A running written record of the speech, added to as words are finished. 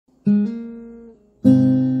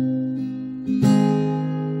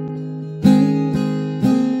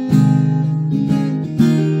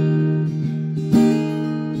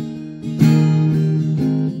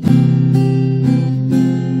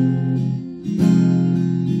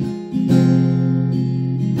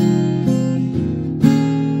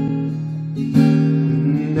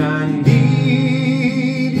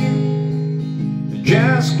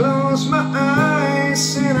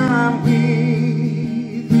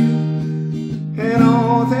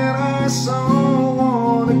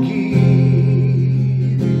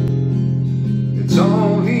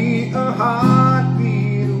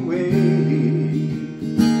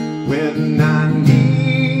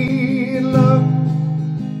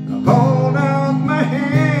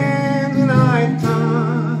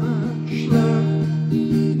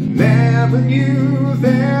never knew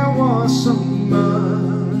there was so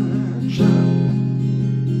much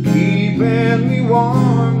keeping me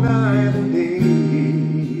warm night and day.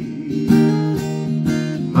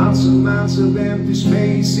 Miles and miles of empty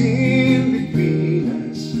space in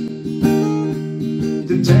between us.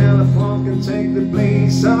 The telephone can take the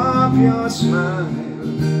place of your smile,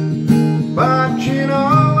 but you know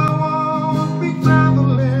I won't be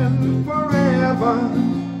traveling forever.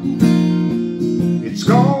 It's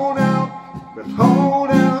cold out, but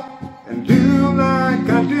hold out and do like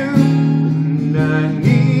I do. And I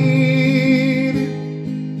need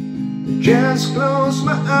it. Just close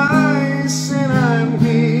my eyes and I'm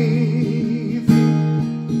with you.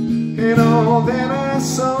 And all that I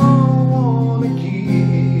saw